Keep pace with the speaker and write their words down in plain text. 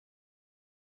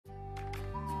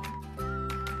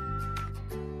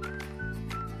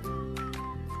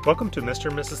Welcome to Mr.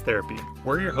 and Mrs. Therapy.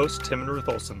 We're your hosts, Tim and Ruth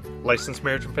Olson, licensed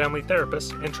marriage and family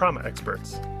therapists and trauma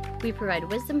experts. We provide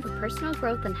wisdom for personal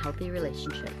growth and healthy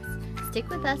relationships. Stick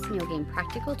with us and you'll gain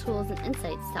practical tools and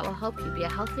insights that will help you be a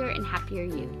healthier and happier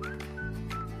you.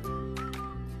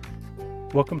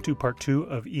 Welcome to part 2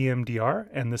 of EMDR,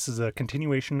 and this is a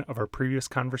continuation of our previous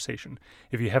conversation.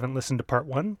 If you haven't listened to part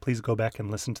 1, please go back and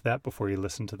listen to that before you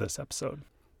listen to this episode.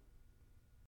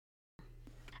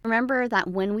 Remember that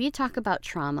when we talk about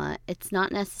trauma, it's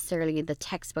not necessarily the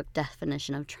textbook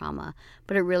definition of trauma,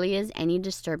 but it really is any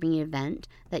disturbing event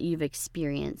that you've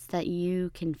experienced that you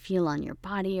can feel on your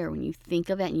body, or when you think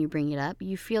of it and you bring it up,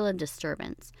 you feel a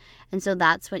disturbance. And so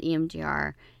that's what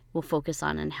EMDR will focus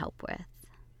on and help with.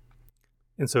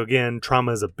 And so again,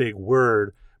 trauma is a big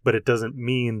word, but it doesn't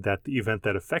mean that the event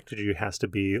that affected you has to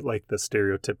be like the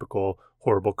stereotypical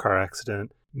horrible car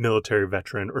accident, military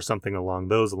veteran, or something along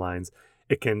those lines.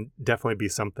 It can definitely be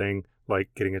something like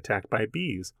getting attacked by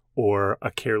bees, or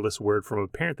a careless word from a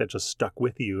parent that just stuck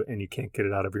with you and you can't get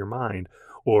it out of your mind,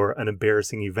 or an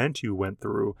embarrassing event you went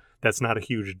through. That's not a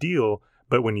huge deal,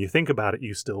 but when you think about it,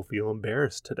 you still feel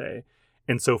embarrassed today.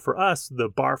 And so for us, the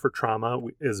bar for trauma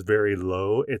is very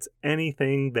low. It's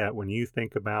anything that when you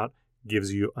think about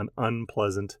gives you an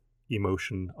unpleasant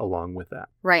emotion along with that.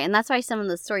 Right, and that's why some of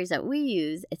the stories that we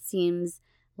use, it seems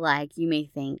like you may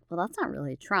think, well, that's not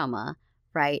really trauma,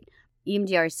 right?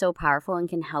 EMDR is so powerful and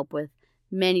can help with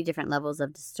many different levels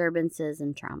of disturbances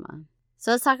and trauma.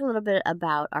 So let's talk a little bit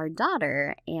about our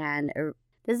daughter. And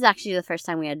this is actually the first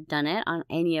time we had done it on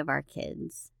any of our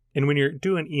kids. And when you're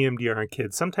doing EMDR on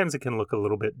kids, sometimes it can look a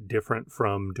little bit different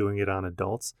from doing it on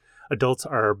adults. Adults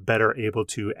are better able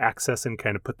to access and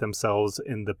kind of put themselves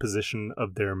in the position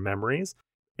of their memories.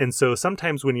 And so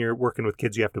sometimes when you're working with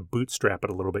kids, you have to bootstrap it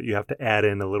a little bit. You have to add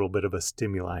in a little bit of a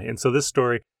stimuli. And so this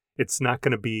story, it's not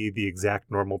going to be the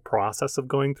exact normal process of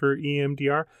going through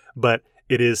EMDR, but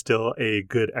it is still a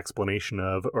good explanation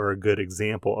of, or a good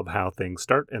example of how things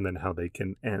start and then how they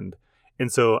can end.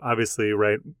 And so obviously,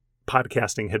 right,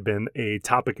 podcasting had been a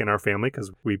topic in our family because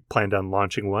we planned on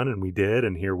launching one, and we did,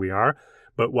 and here we are.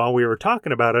 But while we were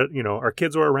talking about it, our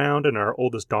kids were around, and our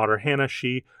oldest daughter, Hannah,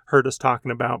 she heard us talking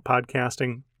about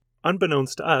podcasting.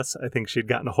 Unbeknownst to us, I think she'd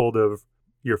gotten a hold of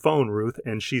your phone, Ruth,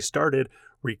 and she started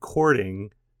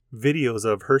recording videos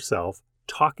of herself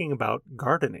talking about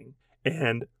gardening.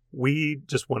 And we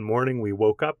just one morning, we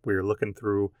woke up, we were looking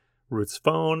through Ruth's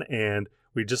phone, and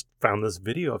we just found this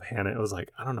video of Hannah. It was like,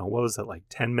 I don't know, what was it, like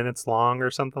 10 minutes long or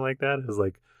something like that? It was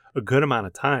like a good amount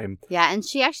of time. Yeah, and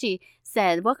she actually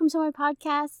said, welcome to my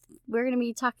podcast. We're going to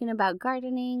be talking about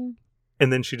gardening.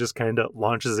 And then she just kind of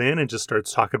launches in and just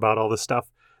starts talking about all the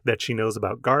stuff that she knows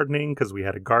about gardening, because we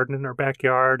had a garden in our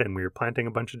backyard and we were planting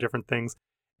a bunch of different things.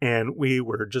 And we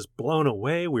were just blown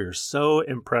away. We were so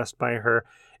impressed by her.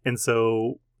 And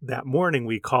so that morning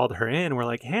we called her in. We're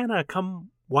like, Hannah, come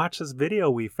watch this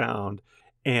video we found.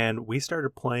 And we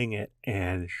started playing it,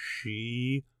 and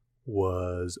she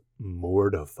was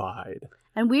mortified.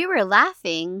 And we were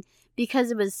laughing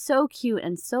because it was so cute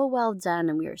and so well done,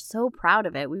 and we were so proud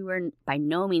of it. We were by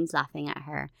no means laughing at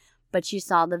her, but she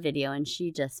saw the video, and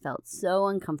she just felt so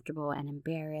uncomfortable and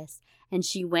embarrassed, and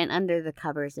she went under the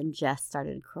covers and just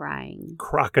started crying.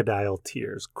 Crocodile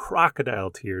tears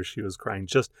she was crying,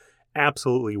 just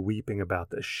absolutely weeping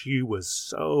about this. She was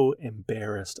so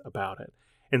embarrassed about it.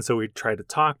 And so we tried to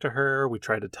talk to her, we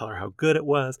tried to tell her how good it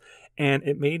was, and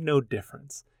it made no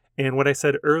difference. And what I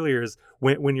said earlier is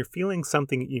when you're feeling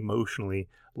something emotionally,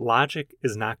 logic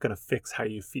is not going to fix how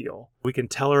you feel. We can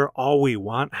tell her all we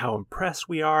want, how impressed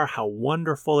we are, how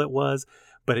wonderful it was,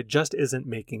 but it just isn't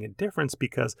making a difference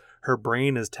because her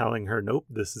brain is telling her, nope,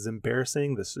 this is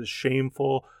embarrassing, this is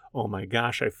shameful, oh my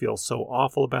gosh, I feel so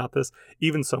awful about this,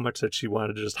 even so much that she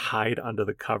wanted to just hide under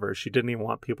the covers. She didn't even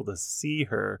want people to see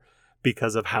her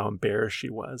because of how embarrassed she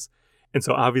was. And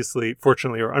so obviously,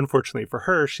 fortunately or unfortunately for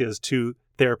her, she has two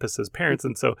therapists as parents.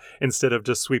 And so instead of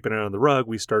just sweeping it under the rug,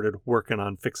 we started working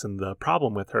on fixing the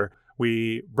problem with her.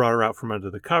 We brought her out from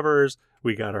under the covers.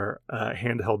 We got our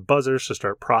handheld buzzers to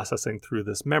start processing through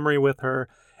this memory with her.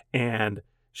 And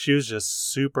she was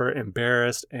just super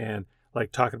embarrassed and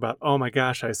like talking about, oh my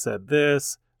gosh, I said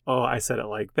this. Oh, I said it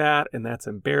like that, and that's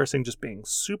embarrassing, just being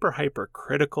super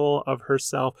hypercritical of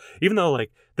herself, even though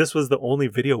like this was the only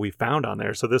video we found on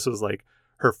there. So this was like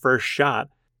her first shot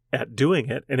at doing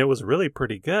it, and it was really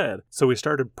pretty good. So we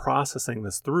started processing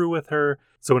this through with her.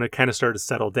 So when it kind of started to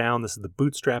settle down, this is the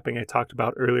bootstrapping I talked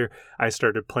about earlier. I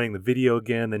started playing the video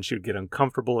again, then she would get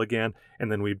uncomfortable again,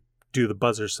 and then we'd do the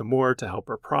buzzer some more to help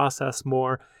her process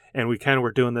more. And we kind of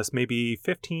were doing this maybe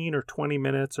 15 or 20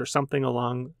 minutes or something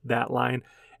along that line.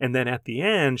 And then at the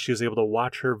end, she was able to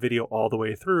watch her video all the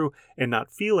way through and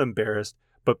not feel embarrassed,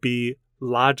 but be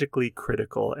logically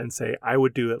critical and say, I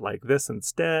would do it like this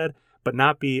instead, but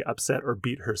not be upset or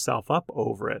beat herself up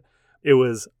over it. It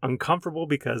was uncomfortable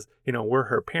because, we're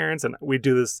her parents and we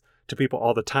do this to people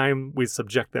all the time. We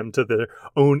subject them to their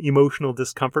own emotional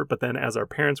discomfort. But then as our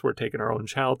parents, we're taking our own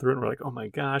child through it and we're like, oh my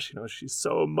gosh, she's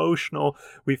so emotional.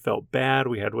 We felt bad.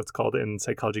 We had what's called in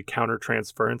psychology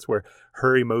countertransference, where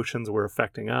her emotions were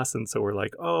affecting us. And so we're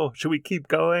like, oh, should we keep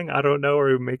going? I don't know.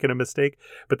 Are we making a mistake?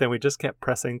 But then we just kept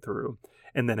pressing through.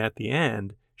 And then at the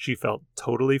end, she felt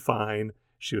totally fine.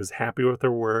 She was happy with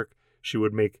her work. She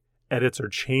would make edits or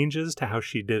changes to how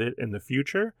she did it in the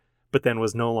future, but then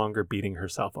was no longer beating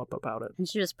herself up about it. And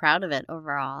she was proud of it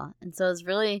overall. And so it was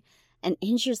really an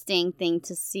interesting thing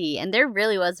to see. And there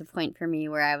really was a point for me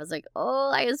where I was like,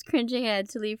 oh, I was cringing. I had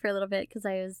to leave for a little bit because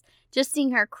I was just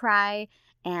seeing her cry.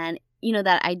 And,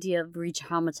 that idea of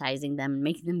re-traumatizing them and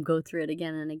making them go through it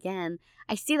again and again.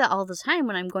 I see that all the time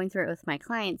when I'm going through it with my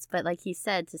clients. But like he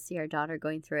said, to see our daughter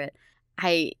going through it,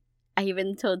 I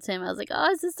even told Tim, I was like,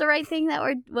 oh, is this the right thing that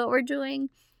we're doing?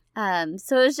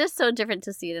 So it was just so different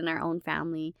to see it in our own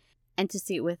family and to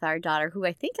see it with our daughter, who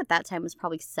I think at that time was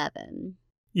probably 7.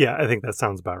 Yeah, I think that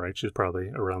sounds about right. She was probably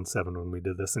around 7 when we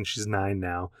did this, and she's 9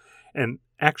 now. And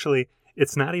actually,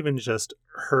 it's not even just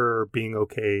her being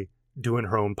okay doing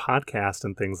her own podcast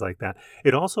and things like that.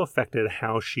 It also affected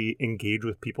how she engaged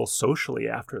with people socially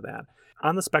after that.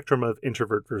 On the spectrum of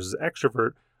introvert versus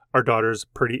extrovert, our daughter's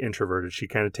pretty introverted. She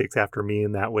kind of takes after me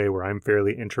in that way, where I'm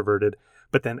fairly introverted.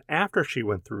 But then after she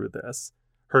went through this,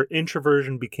 her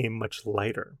introversion became much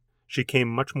lighter. She came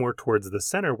much more towards the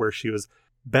center, where she was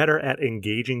better at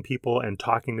engaging people and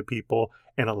talking to people.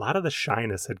 And a lot of the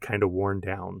shyness had kind of worn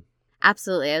down.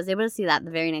 Absolutely. I was able to see that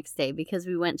the very next day because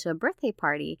we went to a birthday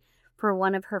party for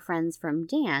one of her friends from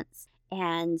dance.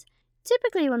 And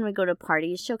typically when we go to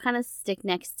parties, she'll kind of stick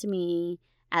next to me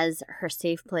as her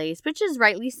safe place, which is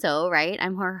rightly so, right?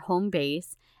 I'm her home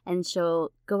base. And she'll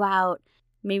go out,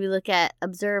 maybe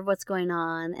observe what's going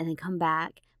on, and then come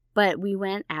back. But we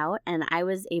went out, and I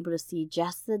was able to see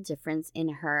just the difference in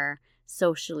her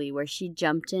socially, where she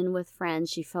jumped in with friends.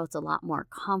 She felt a lot more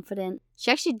confident. She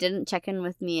actually didn't check in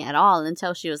with me at all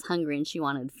until she was hungry and she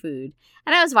wanted food.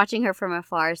 And I was watching her from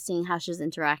afar, seeing how she was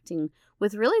interacting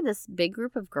with really this big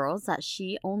group of girls that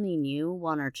she only knew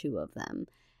 1 or 2 of them.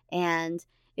 And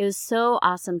it was so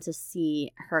awesome to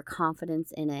see her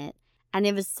confidence in it. And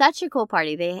it was such a cool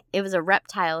party. It was a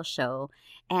reptile show.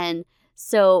 And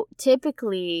so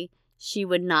typically she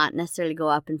would not necessarily go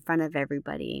up in front of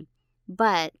everybody.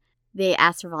 But they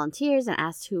asked for volunteers and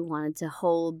asked who wanted to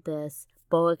hold this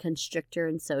boa constrictor.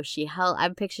 And so I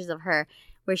have pictures of her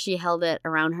where she held it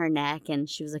around her neck. And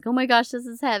she was like, oh my gosh, this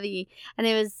is heavy. And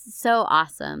it was so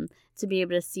awesome to be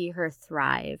able to see her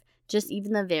thrive just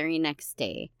even the very next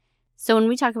day. So when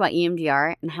we talk about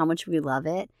EMDR and how much we love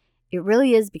it, it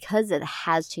really is because it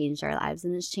has changed our lives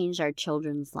and it's changed our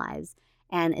children's lives.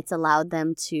 And it's allowed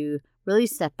them to really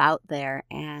step out there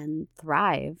and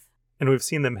thrive. And we've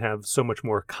seen them have so much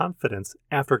more confidence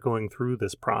after going through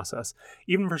this process,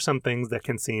 even for some things that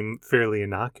can seem fairly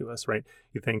innocuous, right?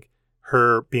 You think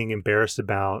her being embarrassed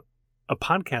about a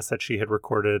podcast that she had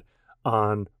recorded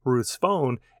on Ruth's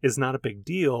phone is not a big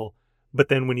deal. But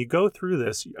then when you go through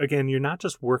this, again, you're not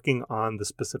just working on the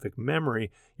specific memory,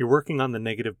 you're working on the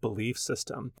negative belief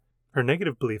system. Her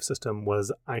negative belief system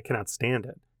was, I cannot stand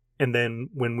it. And then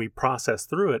when we processed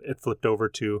through it, it flipped over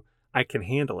to, I can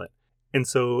handle it. And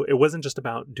so it wasn't just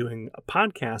about doing a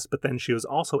podcast, but then she was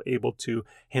also able to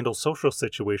handle social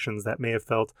situations that may have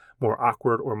felt more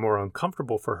awkward or more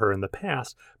uncomfortable for her in the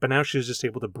past. But now she was just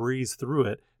able to breeze through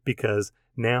it because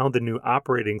now the new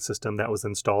operating system that was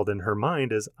installed in her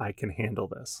mind is, I can handle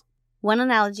this. One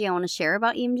analogy I want to share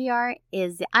about EMDR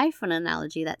is the iPhone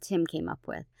analogy that Tim came up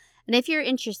with. And if you're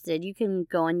interested, you can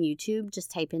go on YouTube, just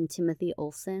type in Timothy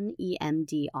Olson,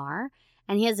 EMDR.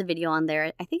 And he has a video on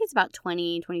there. I think it's about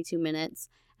 22 minutes.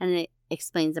 And it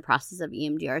explains the process of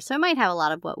EMDR. So it might have a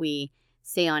lot of what we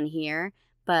say on here.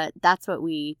 But that's what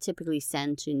we typically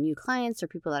send to new clients or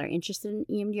people that are interested in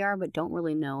EMDR but don't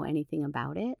really know anything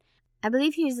about it. I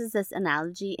believe he uses this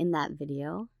analogy in that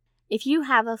video. If you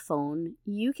have a phone,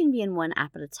 you can be in one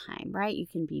app at a time, right? You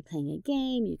can be playing a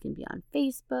game. You can be on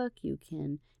Facebook. You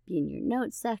can be in your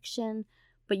notes section.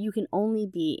 But you can only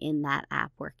be in that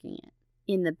app working it.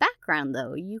 In the background,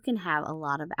 though, you can have a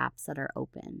lot of apps that are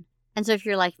open. And so if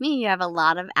you're like me, you have a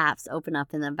lot of apps open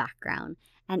up in the background.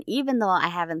 And even though I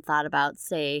haven't thought about,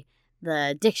 say,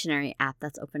 the dictionary app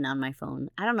that's open on my phone,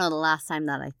 I don't know the last time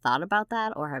that I thought about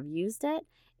that or have used it.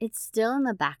 it's still in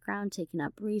the background taking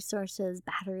up resources,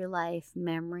 battery life,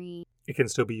 memory. It can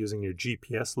still be using your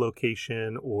GPS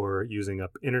location or using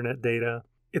up internet data.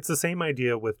 It's the same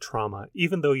idea with trauma.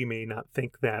 Even though you may not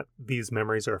think that these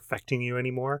memories are affecting you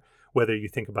anymore, whether you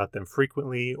think about them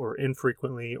frequently or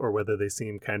infrequently, or whether they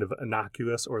seem kind of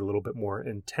innocuous or a little bit more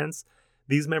intense,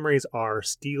 these memories are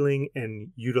stealing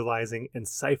and utilizing and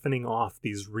siphoning off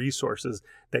these resources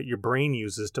that your brain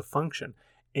uses to function.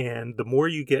 And the more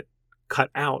you get cut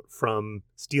out from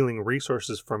stealing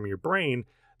resources from your brain,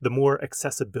 the more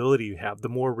accessibility you have, the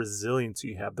more resilience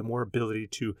you have, the more ability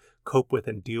to cope with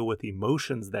and deal with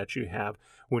emotions that you have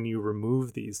when you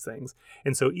remove these things.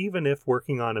 And so even if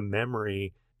working on a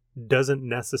memory doesn't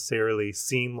necessarily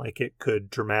seem like it could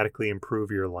dramatically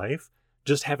improve your life,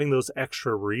 just having those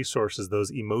extra resources,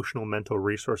 those emotional, mental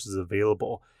resources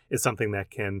available is something that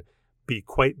can be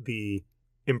quite the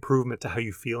improvement to how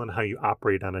you feel and how you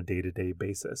operate on a day-to-day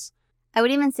basis. I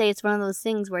would even say it's one of those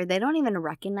things where they don't even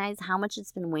recognize how much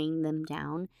it's been weighing them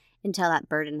down until that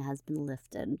burden has been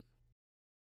lifted.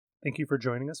 Thank you for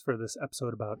joining us for this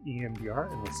episode about EMDR,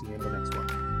 and we'll see you in the next one.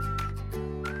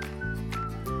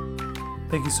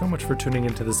 Thank you so much for tuning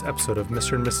into this episode of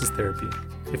Mr. and Mrs. Therapy.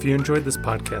 If you enjoyed this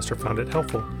podcast or found it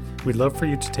helpful, we'd love for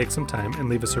you to take some time and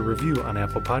leave us a review on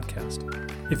Apple Podcast.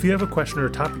 If you have a question or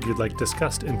a topic you'd like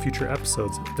discussed in future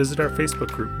episodes, visit our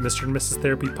Facebook group, Mr. and Mrs.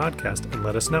 Therapy Podcast, and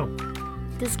let us know.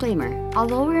 Disclaimer: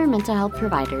 although we are mental health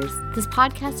providers, this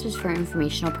podcast is for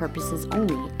informational purposes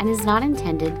only and is not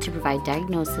intended to provide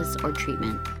diagnosis or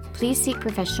treatment. Please seek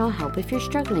professional help if you're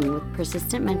struggling with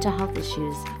persistent mental health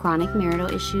issues, chronic marital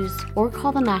issues, or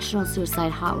call the National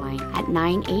Suicide Hotline at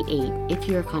 988 if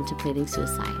you are contemplating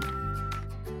suicide.